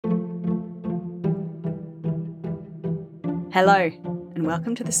Hello, and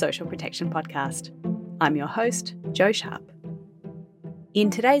welcome to the Social Protection Podcast. I'm your host, Jo Sharp. In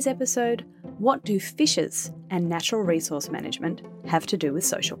today's episode, what do fishes and natural resource management have to do with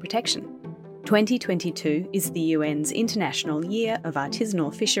social protection? 2022 is the UN's International Year of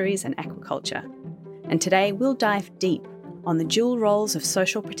Artisanal Fisheries and Aquaculture, and today we'll dive deep on the dual roles of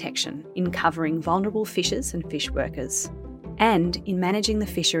social protection in covering vulnerable fishers and fish workers, and in managing the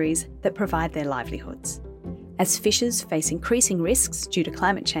fisheries that provide their livelihoods. As fishers face increasing risks due to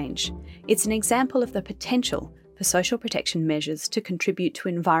climate change, it's an example of the potential for social protection measures to contribute to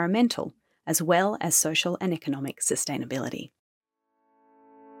environmental as well as social and economic sustainability.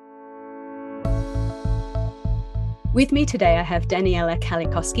 With me today, I have Daniela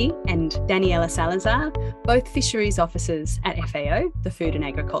Kalikowski and Daniela Salazar, both fisheries officers at FAO, the Food and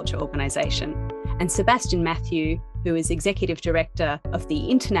Agriculture Organisation, and Sebastian Matthew, who is Executive Director of the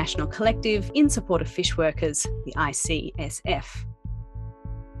International Collective in Support of Fish Workers, the ICSF.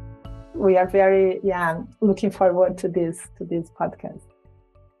 We are very looking forward to this podcast.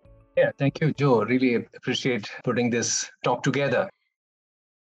 Yeah, thank you, Jo. Really appreciate putting this talk together.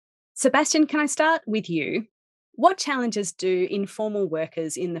 Sebastian, can I start with you? What challenges do informal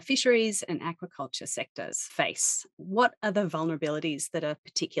workers in the fisheries and aquaculture sectors face? What are the vulnerabilities that are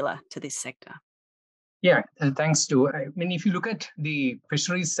particular to this sector? Yeah, thanks, Jo. I mean, if you look at the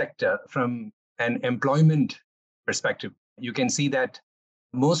fisheries sector from an employment perspective, you can see that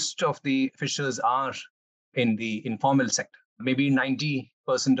most of the fishers are in the informal sector. Maybe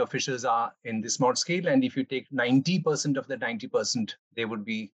 90% of fishers are in the small scale. And if you take 90% of the 90%, they would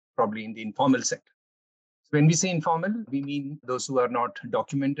be probably in the informal sector. When we say informal, we mean those who are not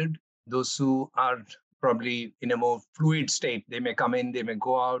documented, those who are probably in a more fluid state. They may come in, they may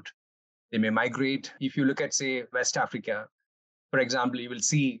go out, they may migrate. If you look at, say, West Africa, for example, you will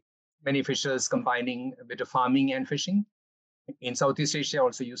see many fishers combining a bit of farming and fishing. In Southeast Asia,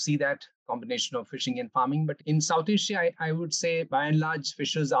 also, you see that combination of fishing and farming. But in South Asia, I would say, by and large,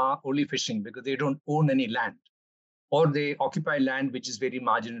 fishers are only fishing because they don't own any land, or they occupy land which is very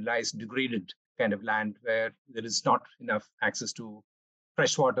marginalized, degraded kind of land where there is not enough access to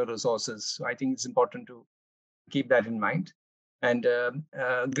freshwater resources. So I think it's important to keep that in mind. And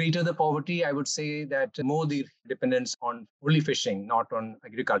greater the poverty, I would say that more the dependence on only fishing, not on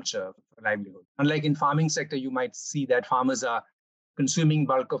agriculture for livelihood. Unlike in farming sector, you might see that farmers are consuming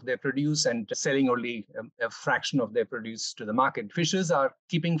bulk of their produce and selling only a fraction of their produce to the market. Fishers are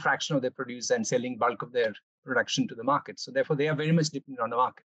keeping fraction of their produce and selling bulk of their production to the market. So therefore, they are very much dependent on the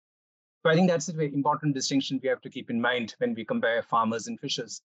market. So I think that's a very important distinction we have to keep in mind when we compare farmers and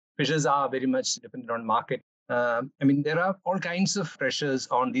fishers. Fishers are very much dependent on market. There are all kinds of pressures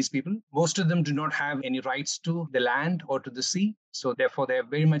on these people. Most of them do not have any rights to the land or to the sea. So therefore, they are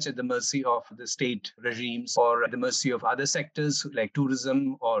very much at the mercy of the state regimes or at the mercy of other sectors like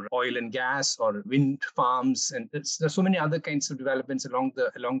tourism or oil and gas or wind farms. And there's so many other kinds of developments along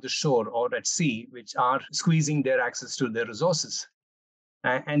the shore or at sea, which are squeezing their access to their resources.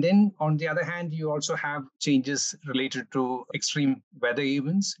 And then, on the other hand, you also have changes related to extreme weather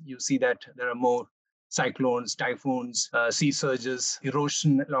events. You see that there are more cyclones, typhoons, sea surges,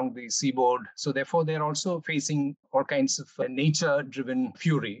 erosion along the seaboard. So therefore, they're also facing all kinds of nature-driven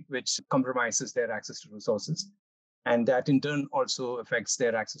fury, which compromises their access to resources. And that in turn also affects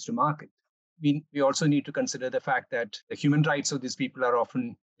their access to market. We also need to consider the fact that the human rights of these people are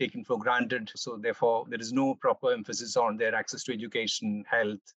often taken for granted. So therefore, there is no proper emphasis on their access to education,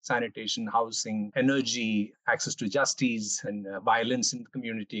 health, sanitation, housing, energy, access to justice, and violence in the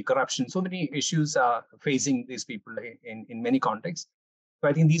community, corruption. So many issues are facing these people in many contexts. So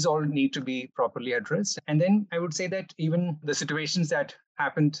I think these all need to be properly addressed. And then I would say that even the situations that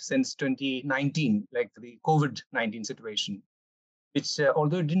happened since 2019, like the COVID-19 situation, which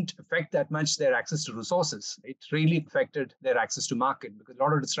although it didn't affect that much their access to resources, it really affected their access to market because a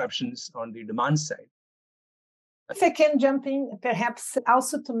lot of disruptions on the demand side. If I can jump in, perhaps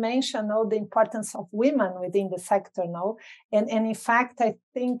also to mention the importance of women within the sector now. And in fact, I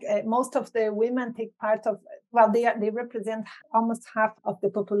think most of the women take part of, they represent almost half of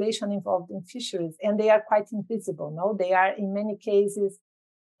the population involved in fisheries, and they are quite invisible. No, they are in many cases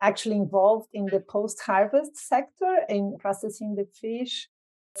actually involved in the post-harvest sector, in processing the fish,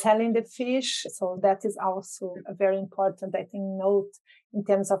 selling the fish. So that is also a very important, I think, note in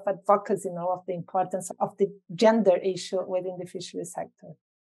terms of advocacy, of the importance of the gender issue within the fishery sector.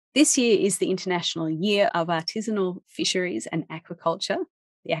 This year is the International Year of Artisanal Fisheries and Aquaculture.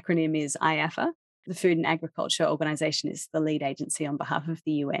 The acronym is IAFA. The Food and Agriculture Organisation is the lead agency on behalf of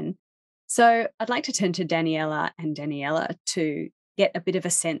the UN. So I'd like to turn to Daniela to get a bit of a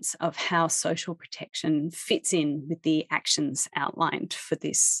sense of how social protection fits in with the actions outlined for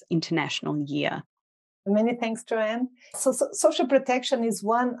this international year. Many thanks, Joanne. So social protection is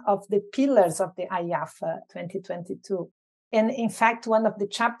one of the pillars of the IAFA 2022. And in fact, one of the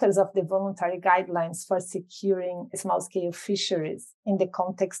chapters of the voluntary guidelines for securing small-scale fisheries in the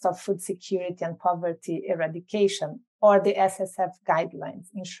context of food security and poverty eradication, or the SSF guidelines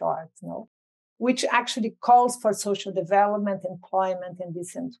in short, which actually calls for social development, employment, and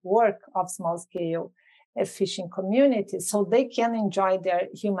decent work of small-scale fishing communities so they can enjoy their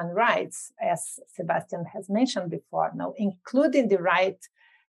human rights, as Sebastian has mentioned before, including the right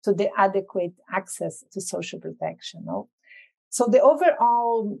to the adequate access to social protection. So the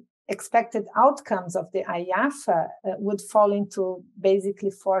overall expected outcomes of the IAFA would fall into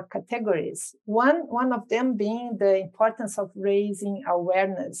basically 4 categories. One of them being the importance of raising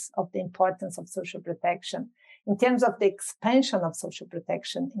awareness of the importance of social protection in terms of the expansion of social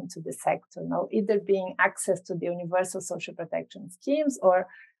protection into the sector, either being access to the universal social protection schemes or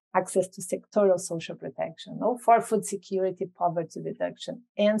access to sectoral social protection for food security, poverty reduction,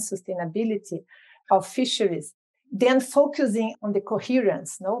 and sustainability of fisheries. Then focusing on the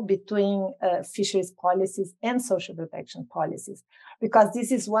coherence between fisheries policies and social protection policies, because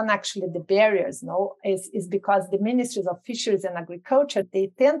this is one actually the barriers, is because the ministries of fisheries and agriculture,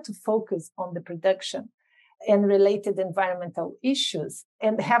 they tend to focus on the production and related environmental issues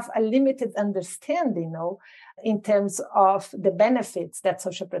and have a limited understanding, in terms of the benefits that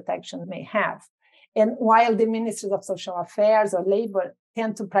social protection may have. And while the ministries of social affairs or labor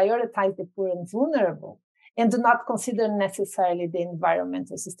tend to prioritize the poor and vulnerable and do not consider necessarily the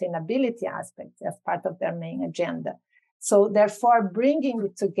environmental sustainability aspects as part of their main agenda. So therefore, bringing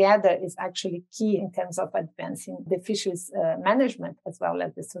it together is actually key in terms of advancing the fisheries management as well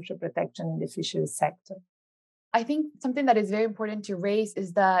as the social protection in the fisheries sector. I think something that is very important to raise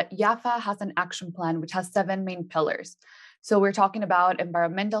is that IAFA has an action plan which has 7 main pillars. So we're talking about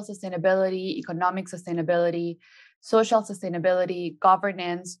environmental sustainability, economic sustainability, social sustainability,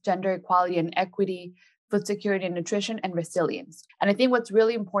 governance, gender equality and equity, food security and nutrition, and resilience. And I think what's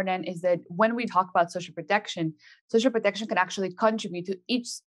really important is that when we talk about social protection can actually contribute to each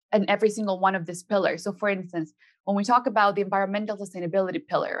and every single one of these pillars. So for instance, when we talk about the environmental sustainability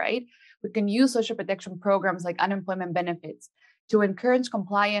pillar, right, we can use social protection programs like unemployment benefits to encourage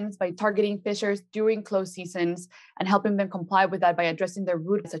compliance by targeting fishers during close seasons and helping them comply with that by addressing their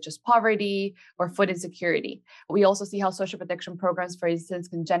roots such as poverty or food insecurity. We also see how social protection programs, for instance,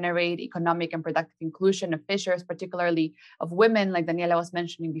 can generate economic and productive inclusion of fishers, particularly of women, like Daniela was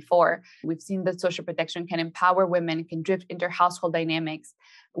mentioning before. We've seen that social protection can empower women, can drift inter-household dynamics.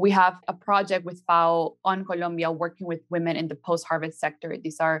 We have a project with FAO on Colombia working with women in the post-harvest sector.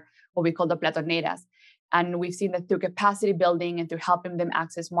 These are what we call the platoneras. And we've seen that through capacity building and through helping them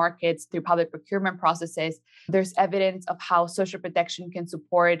access markets through public procurement processes, there's evidence of how social protection can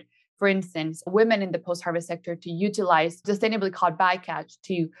support, for instance, women in the post-harvest sector to utilize sustainably caught bycatch,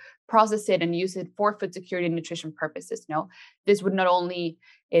 to process it and use it for food security and nutrition purposes. This would not only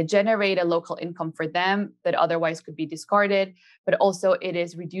generate a local income for them that otherwise could be discarded, but also it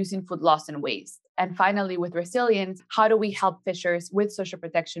is reducing food loss and waste. And finally, with resilience, how do we help fishers with social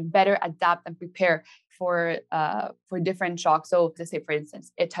protection better adapt and prepare for different shocks? So let's say, for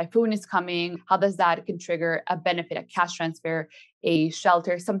instance, a typhoon is coming. How does that can trigger a benefit, a cash transfer, a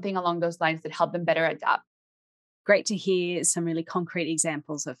shelter, something along those lines that help them better adapt? Great to hear some really concrete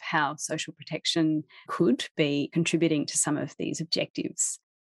examples of how social protection could be contributing to some of these objectives.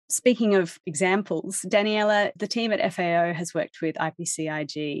 Speaking of examples, Daniela, the team at FAO has worked with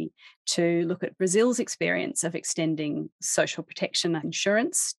IPCIG to look at Brazil's experience of extending social protection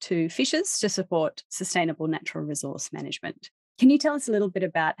insurance to fishers to support sustainable natural resource management. Can you tell us a little bit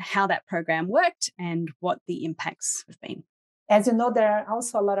about how that program worked and what the impacts have been? As you know, there are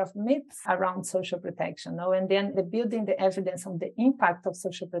also a lot of myths around social protection, and then the building the evidence on the impact of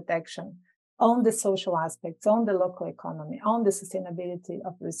social protection on the social aspects, on the local economy, on the sustainability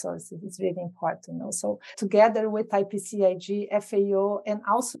of resources is really important. So together with IPCIG, FAO, and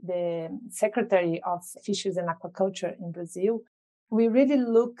also the Secretary of Fisheries and Aquaculture in Brazil, we really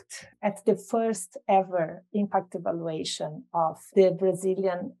looked at the first ever impact evaluation of the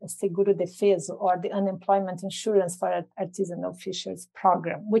Brazilian Seguro Defeso, or the unemployment insurance for artisanal fishers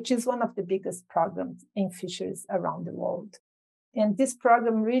program, which is one of the biggest programs in fisheries around the world. And this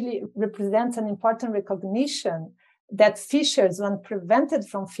program really represents an important recognition that fishers, when prevented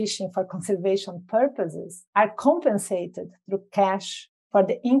from fishing for conservation purposes, are compensated through cash for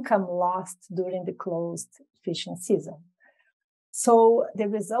the income lost during the closed fishing season. So the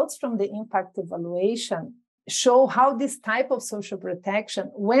results from the impact evaluation show how this type of social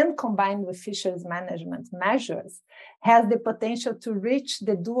protection, when combined with fisheries management measures, has the potential to reach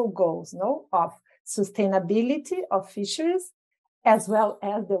the dual goals of sustainability of fisheries, as well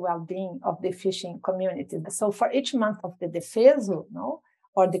as the well-being of the fishing community. So for each month of the defeso,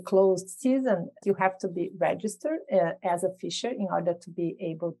 or the closed season, you have to be registered as a fisher in order to be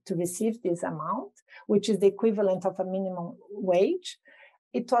able to receive this amount, which is the equivalent of a minimum wage.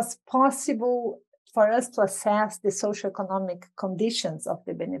 It was possible for us to assess the socioeconomic conditions of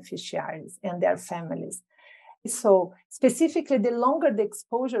the beneficiaries and their families. So specifically, the longer the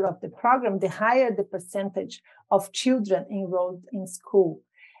exposure of the program, the higher the percentage of children enrolled in school,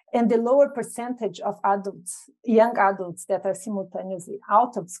 and the lower percentage of adults, young adults that are simultaneously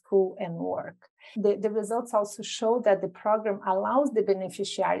out of school and work. The results also show that the program allows the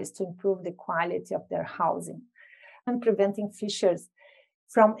beneficiaries to improve the quality of their housing and preventing fishers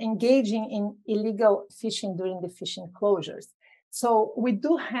from engaging in illegal fishing during the fishing closures. So we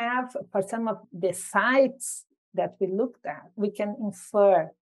do have, for some of the sites that we looked at, we can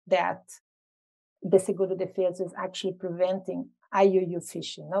infer that the Seguro Defeso is actually preventing IUU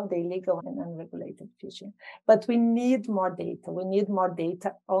fishing, the illegal and unregulated fishing. But we need more data. We need more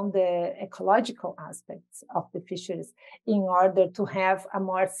data on the ecological aspects of the fisheries in order to have a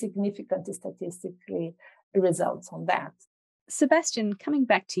more significant statistically results on that. Sebastian, coming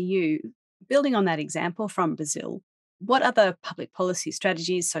back to you, building on that example from Brazil, what other public policy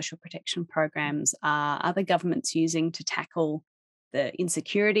strategies, social protection programs are other governments using to tackle the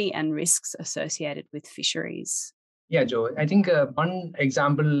insecurity and risks associated with fisheries? Yeah, Joe, I think one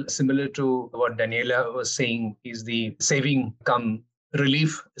example similar to what Daniela was saying is the saving cum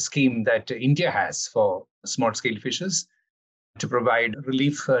relief scheme that India has for small-scale fishers to provide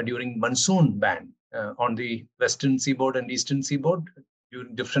relief during monsoon ban on the western seaboard and eastern seaboard.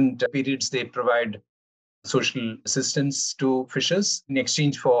 During different periods, they provide social assistance to fishers in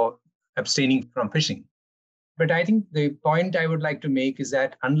exchange for abstaining from fishing. But I think the point I would like to make is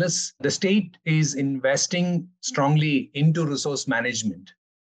that unless the state is investing strongly into resource management,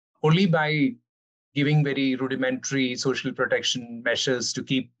 only by giving very rudimentary social protection measures to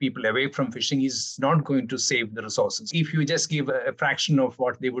keep people away from fishing is not going to save the resources. If you just give a fraction of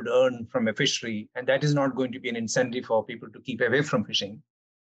what they would earn from a fishery, and that is not going to be an incentive for people to keep away from fishing.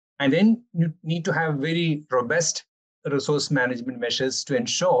 And then you need to have very robust resource management measures to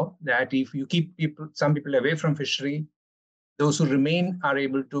ensure that if you keep some people away from fishery, those who remain are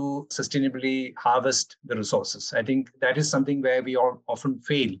able to sustainably harvest the resources. I think that is something where we all often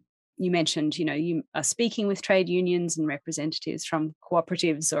fail. You mentioned, you are speaking with trade unions and representatives from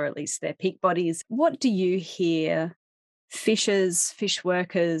cooperatives, or at least their peak bodies. What do you hear fishers, fish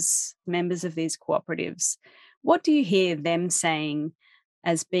workers, members of these cooperatives, what do you hear them saying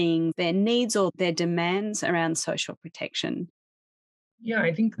as being their needs or their demands around social protection? Yeah,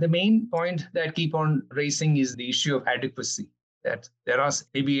 I think the main point that I keep on raising is the issue of adequacy, that there are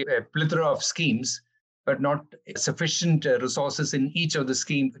maybe a plethora of schemes, but not sufficient resources in each of the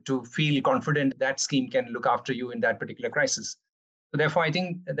scheme to feel confident that scheme can look after you in that particular crisis. So therefore, I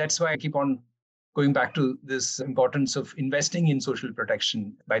think that's why I keep on going back to this importance of investing in social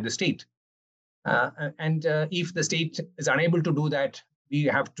protection by the state. And if the state is unable to do that, we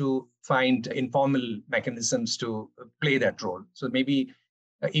have to find informal mechanisms to play that role. So maybe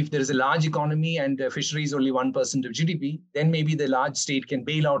if there is a large economy and fishery is only 1% of GDP, then maybe the large state can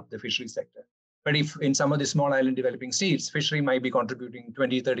bail out the fishery sector. But if in some of the small island developing states, fishery might be contributing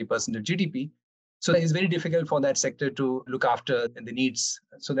 20, 30% of GDP. So it's very difficult for that sector to look after the needs.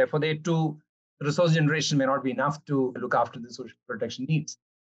 So therefore, resource generation may not be enough to look after the social protection needs.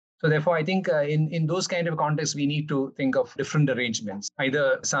 So therefore, I think in those kind of contexts, we need to think of different arrangements,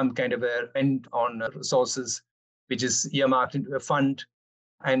 either some kind of a spend on resources, which is earmarked into a fund.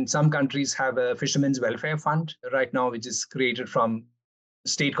 And some countries have a fishermen's welfare fund right now, which is created from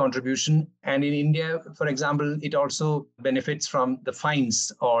state contribution. And in India, for example, it also benefits from the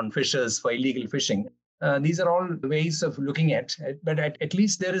fines on fishers for illegal fishing. These are all ways of looking at it, but at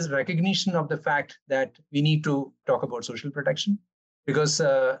least there is recognition of the fact that we need to talk about social protection, because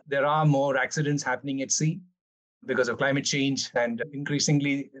there are more accidents happening at sea because of climate change, and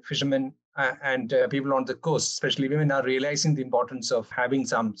increasingly fishermen and people on the coast, especially women, are realizing the importance of having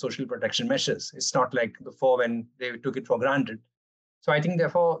some social protection measures. It's not like before when they took it for granted. So I think,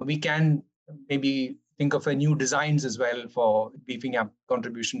 therefore, we can maybe think of a new designs as well for beefing up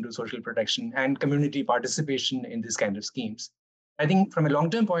contribution to social protection and community participation in these kind of schemes. I think from a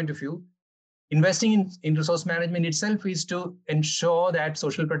long-term point of view, investing in resource management itself is to ensure that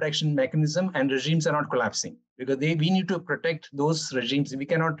social protection mechanism and regimes are not collapsing, because we need to protect those regimes. We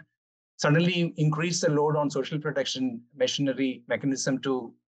cannot suddenly increase the load on social protection machinery mechanism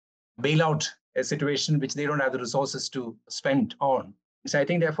to bail out a situation which they don't have the resources to spend on. So I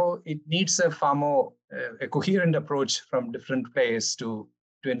think, therefore, it needs a far more a coherent approach from different players to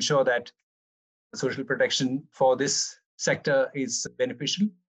ensure that social protection for this sector is beneficial.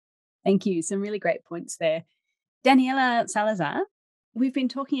 Thank you. Some really great points there. Daniela Salazar, we've been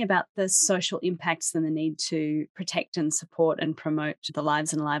talking about the social impacts and the need to protect and support and promote the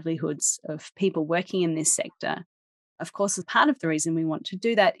lives and livelihoods of people working in this sector. Of course, as part of the reason we want to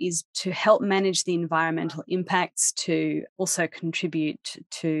do that is to help manage the environmental impacts, to also contribute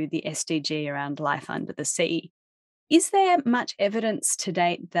to the SDG around life under the sea. Is there much evidence to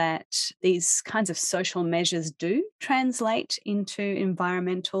date that these kinds of social measures do translate into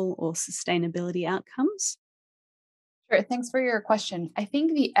environmental or sustainability outcomes? Sure. Thanks for your question. I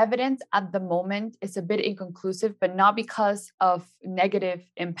think the evidence at the moment is a bit inconclusive, but not because of negative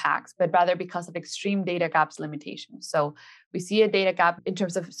impacts, but rather because of extreme data gaps limitations. So we see a data gap in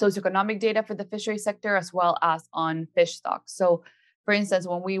terms of socioeconomic data for the fishery sector, as well as on fish stocks. So for instance,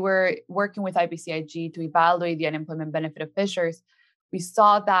 when we were working with IPCIG to evaluate the unemployment benefit of fishers, we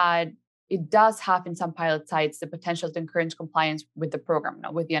saw that it does have in some pilot sites the potential to encourage compliance with the program,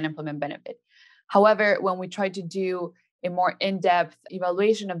 with the unemployment benefit. However, when we tried to do a more in-depth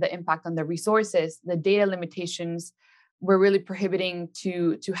evaluation of the impact on the resources, the data limitations were really prohibiting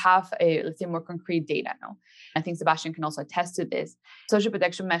to have a, let's say, more concrete data. I think Sebastian can also attest to this. Social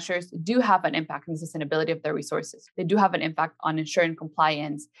protection measures do have an impact on the sustainability of their resources. They do have an impact on ensuring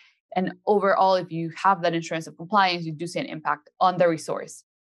compliance. And overall, if you have that assurance of compliance, you do see an impact on the resource.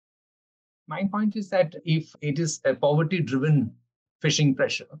 My point is that if it is a poverty-driven fishing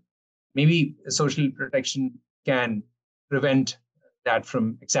pressure, maybe social protection can prevent that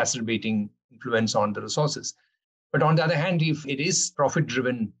from exacerbating influence on the resources. But on the other hand, if it is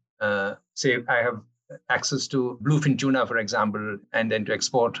profit-driven, say I have access to bluefin tuna, for example, and then to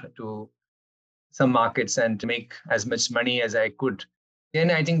export to some markets and to make as much money as I could,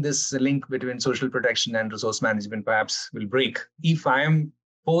 then I think this link between social protection and resource management perhaps will break. If I am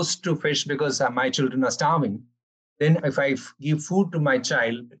forced to fish because my children are starving, then if I give food to my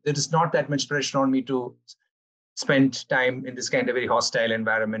child, there is not that much pressure on me to spend time in this kind of very hostile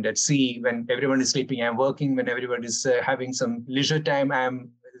environment at sea. When everyone is sleeping, I'm working. When everyone is having some leisure time,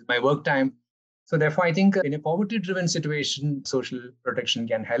 my work time. So therefore, I think in a poverty-driven situation, social protection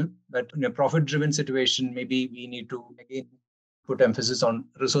can help. But in a profit-driven situation, maybe we need to, again, put emphasis on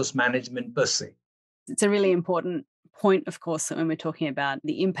resource management per se. It's a really important point, of course, that when we're talking about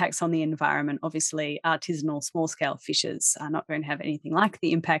the impacts on the environment, obviously artisanal small-scale fishers are not going to have anything like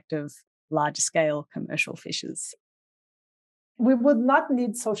the impact of large-scale commercial fishers. We would not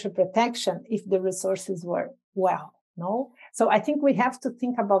need social protection if the resources were well, no? So I think we have to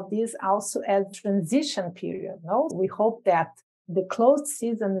think about this also as transition period, no? We hope that the closed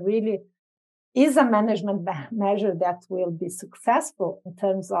season really is a management measure that will be successful in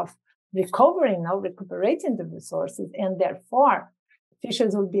terms of recuperating the resources, and therefore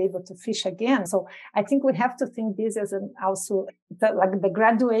fishers will be able to fish again. So I think we have to think this as the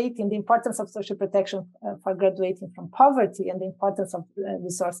graduating, the importance of social protection for graduating from poverty, and the importance of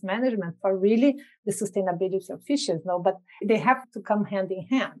resource management for really the sustainability of fishers. But they have to come hand in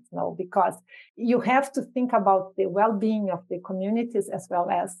hand, because you have to think about the well-being of the communities as well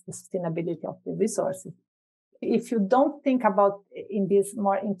as the sustainability of the resources. If you don't think about in this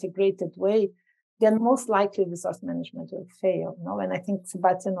more integrated way, then most likely resource management will fail. And I think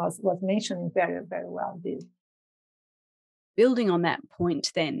Sebastian was mentioning very, very well this. Building on that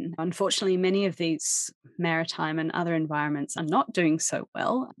point then, unfortunately, many of these maritime and other environments are not doing so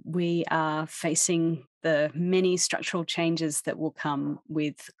well. We are facing the many structural changes that will come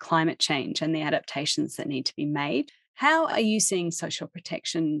with climate change and the adaptations that need to be made. How are you seeing social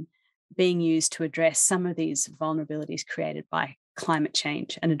protection being used to address some of these vulnerabilities created by climate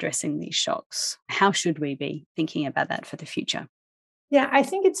change and addressing these shocks? How should we be thinking about that for the future? Yeah, I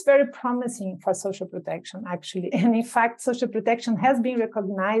think it's very promising for social protection, actually. And in fact, social protection has been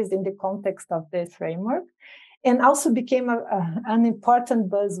recognized in the context of the framework and also became an important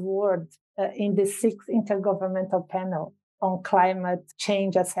buzzword in the 6th Intergovernmental Panel on Climate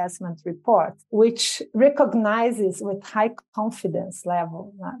Change Assessment Report, which recognizes with high confidence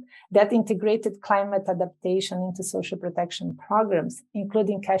level that integrated climate adaptation into social protection programs,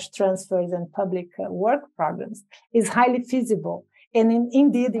 including cash transfers and public work programs, is highly feasible and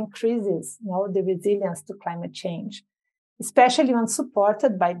indeed increases the resilience to climate change, especially when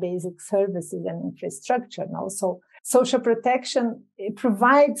supported by basic services and infrastructure. So social protection, it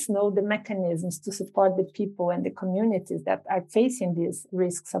provides the mechanisms to support the people and the communities that are facing these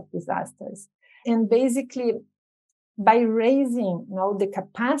risks of disasters. And basically, by raising the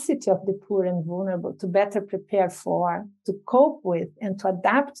capacity of the poor and vulnerable to better prepare for, to cope with, and to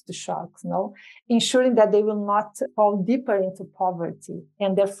adapt to shocks, ensuring that they will not fall deeper into poverty,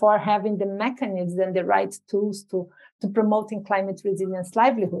 and therefore having the mechanisms and the right tools to promoting climate resilience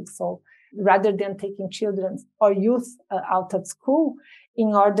livelihoods. So rather than taking children or youth out of school in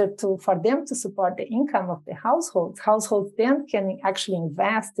order for them to support the income of the households then can actually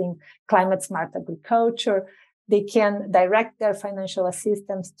invest in climate smart agriculture. They can direct their financial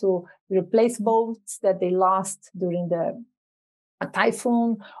assistance to replace boats that they lost during a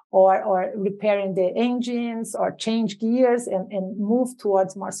typhoon, or repairing the engines, or change gears and move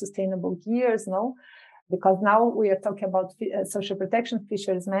towards more sustainable gears, because now we are talking about social protection,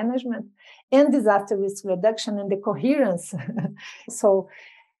 fisheries management, and disaster risk reduction and the coherence.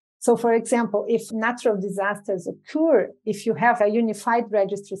 So, for example, if natural disasters occur, if you have a unified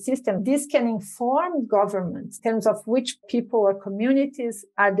registry system, this can inform governments in terms of which people or communities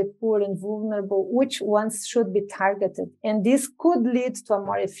are the poor and vulnerable, which ones should be targeted. And this could lead to a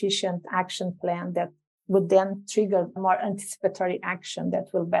more efficient action plan that would then trigger more anticipatory action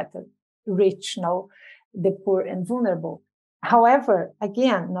that will better reach the poor and vulnerable. However,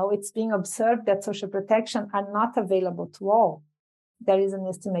 again, it's being observed that social protection are not available to all. There is an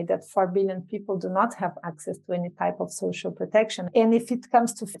estimate that 4 billion people do not have access to any type of social protection. And if it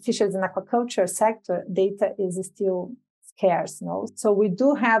comes to fisheries and aquaculture sector, data is still scarce. So we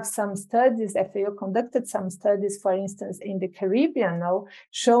do have some studies, FAO conducted some studies, for instance, in the Caribbean,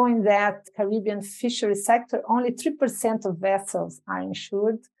 showing that Caribbean fisheries sector, only 3% of vessels are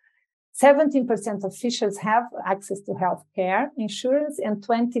insured. 17% of fishers have access to health care insurance, and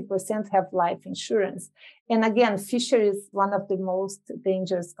 20% have life insurance. And again, fishery is one of the most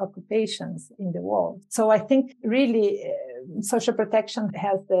dangerous occupations in the world. So I think really social protection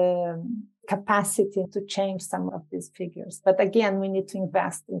has the capacity to change some of these figures. But again, we need to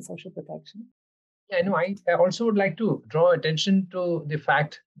invest in social protection. Yeah, no, I also would like to draw attention to the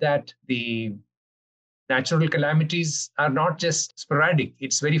fact that the natural calamities are not just sporadic,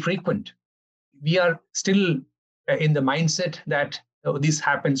 it's very frequent. We are still in the mindset that this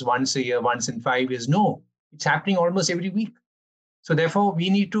happens once a year, once in 5 years. No, it's happening almost every week. So therefore, we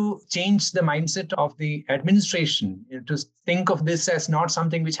need to change the mindset of the administration to think of this as not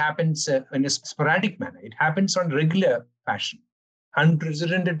something which happens in a sporadic manner. It happens on regular fashion.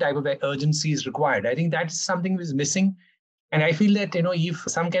 Unprecedented type of urgency is required. I think that is something which is missing. And I feel that, if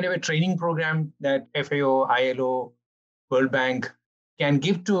some kind of a training program that FAO, ILO, World Bank can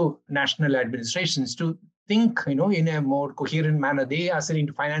give to national administrations to think, in a more coherent manner. They are sitting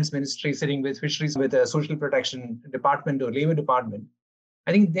to finance ministry, sitting with fisheries, with a social protection department or labor department.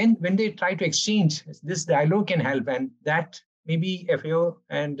 I think then when they try to exchange, this dialogue can help. And that maybe FAO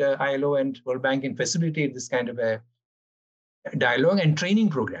and ILO and World Bank can facilitate this kind of a dialogue and training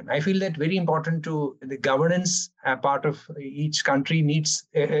program. I feel that very important to the governance part of each country needs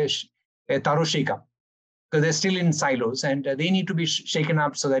a thorough shake-up, because they're still in silos, and they need to be shaken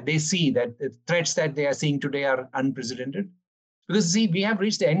up so that they see that the threats that they are seeing today are unprecedented. Because we have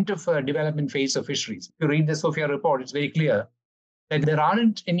reached the end of development phase of fisheries. If you read the Sophia report, it's very clear that there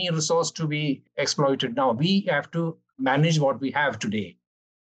aren't any resource to be exploited now. We have to manage what we have today.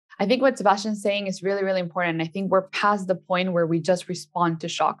 I think what Sebastian's saying is really, really important. I think we're past the point where we just respond to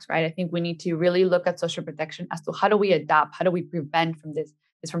shocks, right? I think we need to really look at social protection as to how do we adapt? How do we prevent this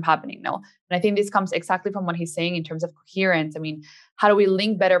from happening? No. And I think this comes exactly from what he's saying in terms of coherence. I mean, how do we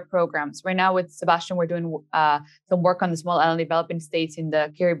link better programs? Right now with Sebastian, we're doing some work on the small island developing states in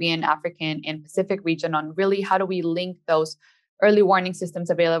the Caribbean, African, and Pacific region on really how do we link those early warning systems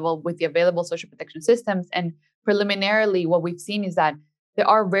available with the available social protection systems. And preliminarily, what we've seen is that there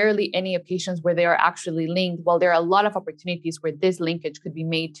are rarely any occasions where they are actually linked, while there are a lot of opportunities where this linkage could be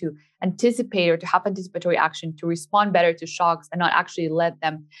made to anticipate or to have anticipatory action to respond better to shocks and not actually let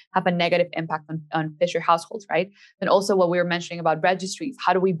them have a negative impact on fisher households, right? And also what we were mentioning about registries,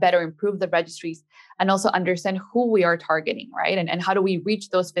 how do we better improve the registries and also understand who we are targeting, right? And how do we reach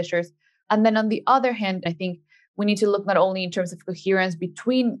those fishers? And then on the other hand, I think we need to look not only in terms of coherence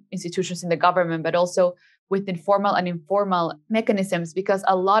between institutions in the government, but also with informal and informal mechanisms, because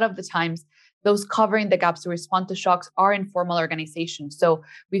a lot of the times those covering the gaps to respond to shocks are informal organizations. So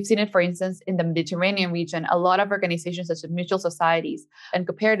we've seen it, for instance, in the Mediterranean region, a lot of organizations such as mutual societies and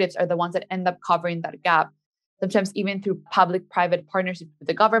cooperatives are the ones that end up covering that gap. Sometimes even through public-private partnerships with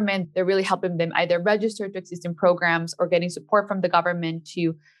the government, they're really helping them either register to existing programs or getting support from the government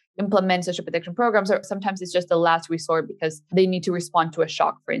to implement social protection programs, or sometimes it's just the last resort because they need to respond to a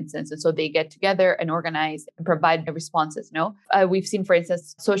shock, for instance. And so they get together and organize and provide the responses. No, we've seen, for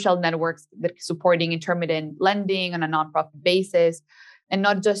instance, social networks that are supporting intermittent lending on a nonprofit basis, and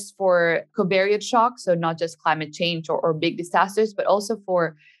not just for covariate shocks, so not just climate change or big disasters, but also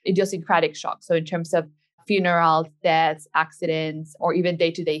for idiosyncratic shocks. So in terms of funerals, deaths, accidents, or even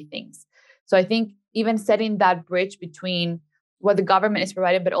day-to-day things. So I think even setting that bridge between what the government is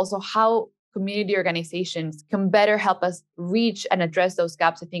providing, but also how community organizations can better help us reach and address those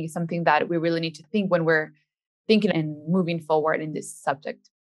gaps, I think is something that we really need to think when we're thinking and moving forward in this subject.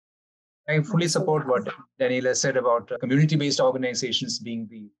 I fully support what Daniela said about community-based organizations being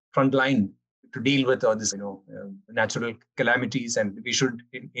the front line to deal with all this, natural calamities, and we should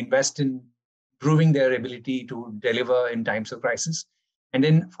invest in improving their ability to deliver in times of crisis. And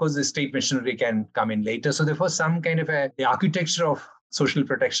then, of course, the state machinery can come in later. So therefore, some kind of the architecture of social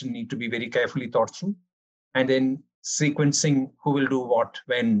protection need to be very carefully thought through, and then sequencing who will do what,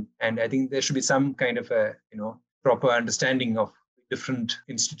 when. And I think there should be some kind of a, proper understanding of different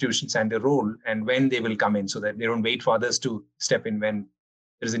institutions and their role and when they will come in, so that they don't wait for others to step in when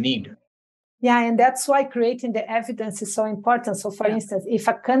there's a need. Yeah, and that's why creating the evidence is so important. So, for instance, if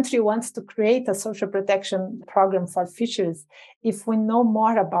a country wants to create a social protection program for fisheries, if we know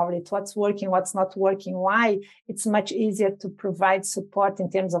more about it, what's working, what's not working, why, it's much easier to provide support in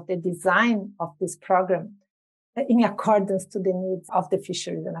terms of the design of this program in accordance to the needs of the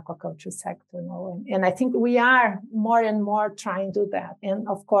fisheries and aquaculture sector. And I think we are more and more trying to do that. And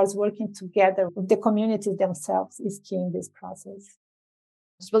of course, working together with the communities themselves is key in this process.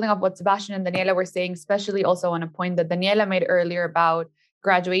 Just building off what Sebastian and Daniela were saying, especially also on a point that Daniela made earlier about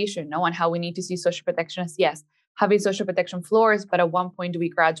graduation, and how we need to see social protection as, yes, having social protection floors, but at one point do we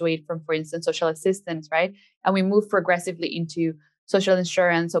graduate from, for instance, social assistance, right? And we move progressively into social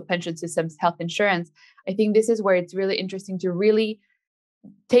insurance, so pension systems, health insurance. I think this is where it's really interesting to really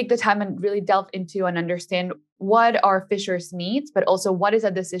take the time and really delve into and understand what are fishers' needs, but also what is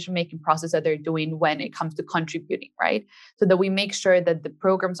a decision-making process that they're doing when it comes to contributing, right? So that we make sure that the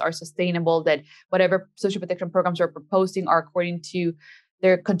programs are sustainable, that whatever social protection programs we're proposing are according to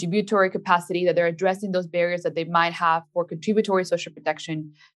their contributory capacity, that they're addressing those barriers that they might have for contributory social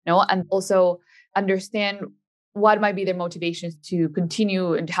protection, and also understand what might be their motivations to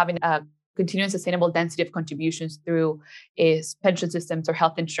continue and having a continuous sustainable density of contributions through is pension systems or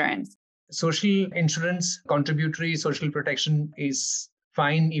health insurance. Social insurance, contributory social protection is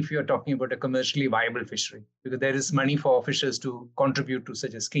fine if you're talking about a commercially viable fishery, because there is money for fishers to contribute to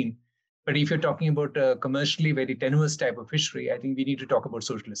such a scheme. But if you're talking about a commercially very tenuous type of fishery, I think we need to talk about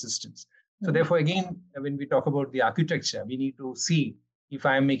social assistance. So therefore, again, when we talk about the architecture, we need to see if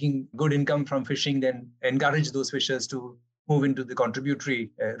I'm making good income from fishing, then encourage those fishers to move into the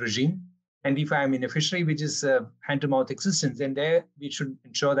contributory regime. And if I'm in a fishery which is hand-to-mouth existence, then there we should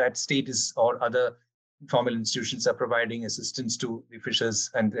ensure that states or other informal institutions are providing assistance to the fishers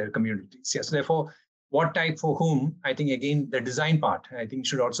and their communities. Yes, so therefore, what type for whom, I think, again, the design part, I think,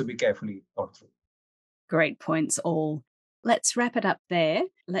 should also be carefully thought through. Great points all. Let's wrap it up there.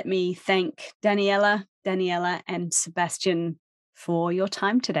 Let me thank Daniela, and Sebastian for your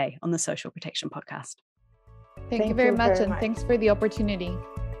time today on the Social Protection Podcast. Thank you very much, and thanks for the opportunity.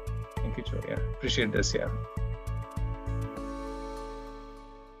 Thank you, Joe. Yeah, appreciate this. Yeah.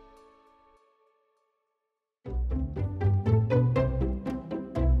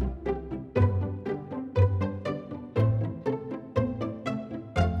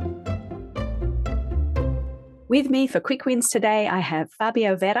 With me for Quick Wins today, I have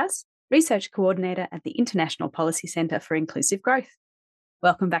Fabio Veras, Research Coordinator at the International Policy Centre for Inclusive Growth.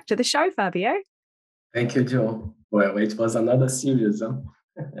 Welcome back to the show, Fabio. Thank you, Joe. Well, it was another series, huh?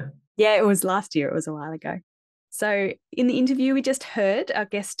 Yeah, it was last year. It was a while ago. So in the interview we just heard, our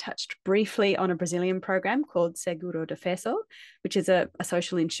guest touched briefly on a Brazilian program called Seguro Defeso, which is a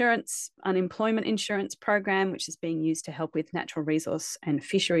social insurance, unemployment insurance program, which is being used to help with natural resource and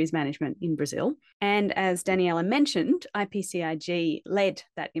fisheries management in Brazil. And as Daniela mentioned, IPCIG led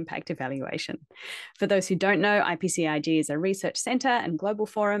that impact evaluation. For those who don't know, IPCIG is a research centre and global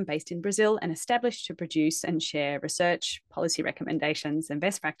forum based in Brazil and established to produce and share research, policy recommendations and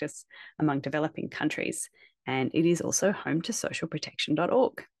best practice among developing countries. And it is also home to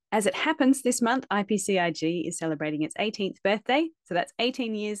socialprotection.org. As it happens, this month, IPCIG is celebrating its 18th birthday. So that's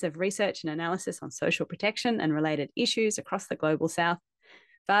 18 years of research and analysis on social protection and related issues across the global south.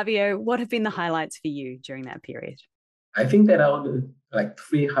 Fabio, what have been the highlights for you during that period? I think there are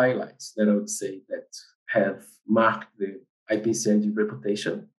three highlights that I would say that have marked the IPCIG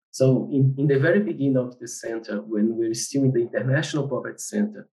reputation. So in the very beginning of the center, when we're still in the International Poverty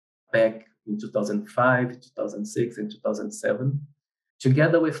Center, back in 2005, 2006, and 2007.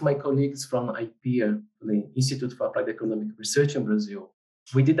 Together with my colleagues from IPEA, the Institute for Applied Economic Research in Brazil,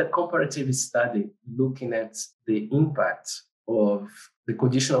 we did a comparative study looking at the impact of the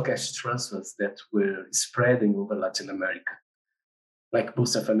conditional cash transfers that were spreading over Latin America, like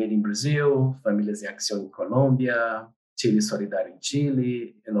Bolsa Família in Brazil, Famílias em Acción in Colombia, Chile Solidário in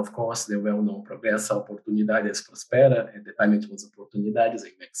Chile, and of course the well-known Progressa Oportunidades Prospera, at the time it was Oportunidades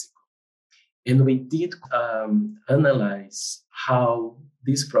in Mexico. And we did analyze how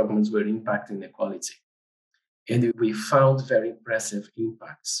these programs were impacting inequality. And we found very impressive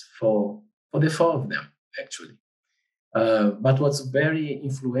impacts for the four of them, actually. But what's very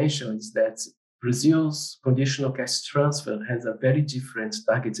influential is that Brazil's conditional cash transfer has a very different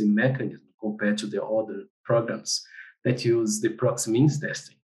targeting mechanism compared to the other programs that use the proxy means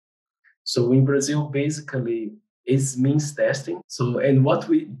testing. So in Brazil, basically, it's means testing. So, and what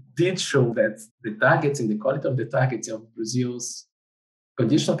we did show that the targeting, the quality of the targeting of Brazil's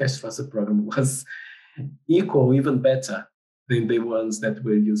conditional cash transfer program was equal, even better than the ones that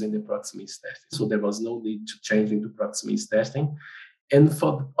were using the proxy means testing. So there was no need to change into proxy means testing. And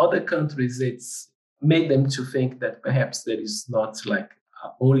for other countries, it's made them to think that perhaps there is not like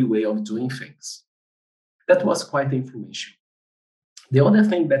an only way of doing things. That was quite influential. The other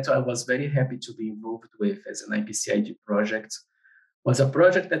thing that I was very happy to be involved with as an IPCIG project was a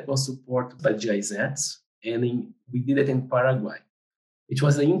project that was supported by GIZ, and we did it in Paraguay. It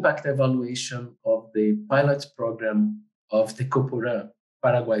was the impact evaluation of the pilot program of the Coporã,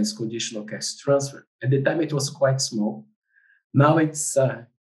 Paraguay's conditional cash transfer. At the time, it was quite small. Now it's a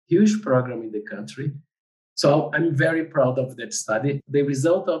huge program in the country. So I'm very proud of that study. The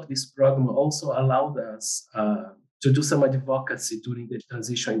result of this program also allowed us to do some advocacy during the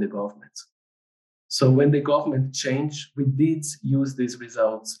transition in the government. So when the government changed, we did use these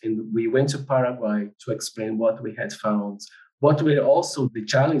results, and we went to Paraguay to explain what we had found, what were also the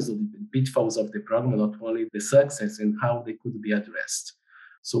challenges of the pitfalls of the program, not only the success and how they could be addressed.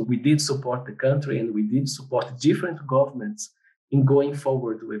 So we did support the country, and we did support different governments in going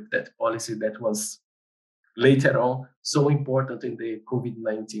forward with that policy that was later on so important in the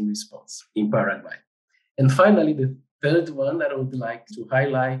COVID-19 response in Paraguay. And finally, the third one that I would like to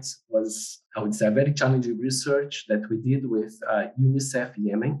highlight was, I would say, a very challenging research that we did with UNICEF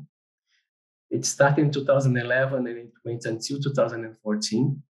Yemen. It started in 2011 and it went until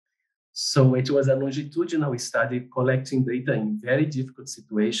 2014. So it was a longitudinal study collecting data in very difficult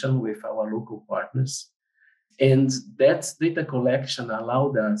situations with our local partners. And that data collection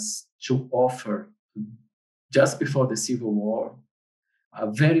allowed us to offer, just before the Civil War, a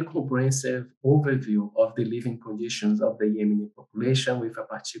very comprehensive overview of the living conditions of the Yemeni population with a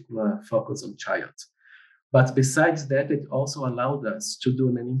particular focus on child. But besides that, it also allowed us to do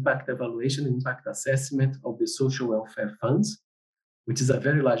an impact evaluation, impact assessment of the social welfare funds, which is a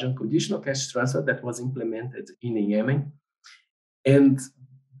very large unconditional cash transfer that was implemented in Yemen. And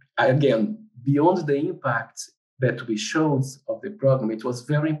again, beyond the impact that we showed of the program, it was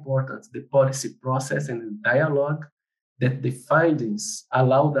very important, the policy process and the dialogue that the findings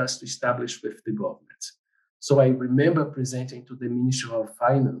allowed us to establish with the government. So I remember presenting to the Ministry of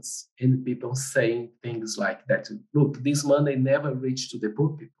Finance and people saying things like that, look, this money never reached to the poor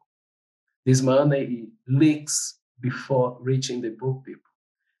people. This money leaks before reaching the poor people.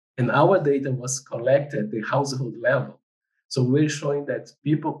 And our data was collected at the household level. So we're showing that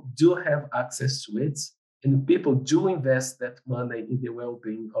people do have access to it, and people do invest that money in the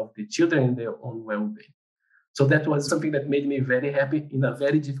well-being of the children and their own well-being. So that was something that made me very happy in a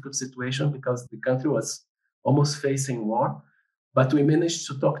very difficult situation because the country was almost facing war. But we managed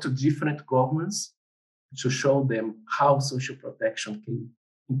to talk to different governments to show them how social protection can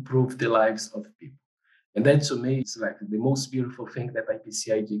improve the lives of people. And that to me is like the most beautiful thing that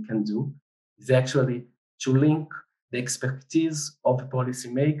IPCIG can do, is actually to link the expertise of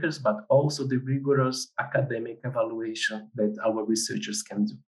policymakers, but also the rigorous academic evaluation that our researchers can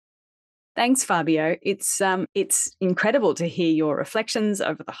do. Thanks, Fabio. It's incredible to hear your reflections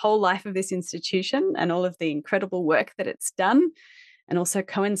over the whole life of this institution and all of the incredible work that it's done, and also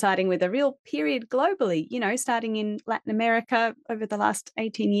coinciding with a real period globally, starting in Latin America over the last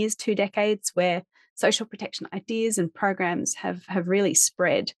 18 years, 2 decades, where social protection ideas and programs have really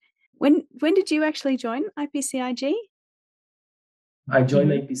spread. When did you actually join IPCIG? I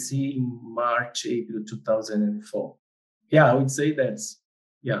joined IPC in March, April 2004. Yeah, I would say that,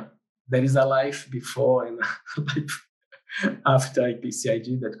 there is a life before and a life after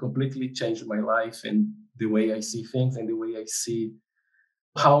IPCIG that completely changed my life and the way I see things and the way I see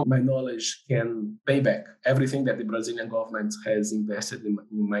how my knowledge can pay back everything that the Brazilian government has invested in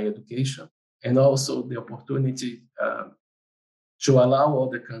my education, and also the opportunity to allow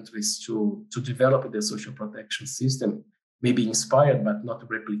other countries to develop their social protection system, maybe inspired but not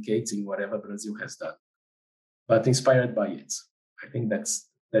replicating whatever Brazil has done, but inspired by it. I think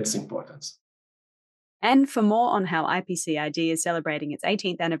that's important. And for more on how IPCIG is celebrating its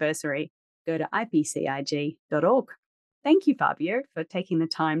 18th anniversary, go to ipcig.org. Thank you, Fabio, for taking the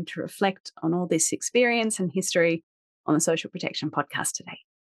time to reflect on all this experience and history on the Social Protection Podcast today.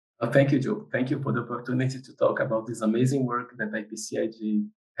 Thank you, Joe. Thank you for the opportunity to talk about this amazing work that IPCIG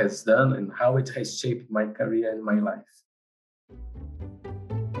has done and how it has shaped my career and my life.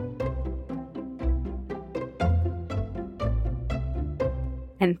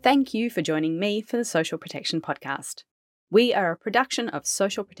 And thank you for joining me for the Social Protection Podcast. We are a production of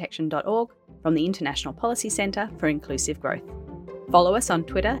socialprotection.org from the International Policy Centre for Inclusive Growth. Follow us on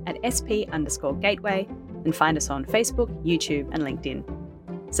Twitter at SP_Gateway and find us on Facebook, YouTube and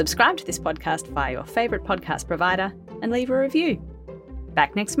LinkedIn. Subscribe to this podcast via your favourite podcast provider and leave a review.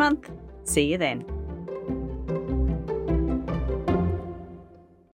 Back next month. See you then.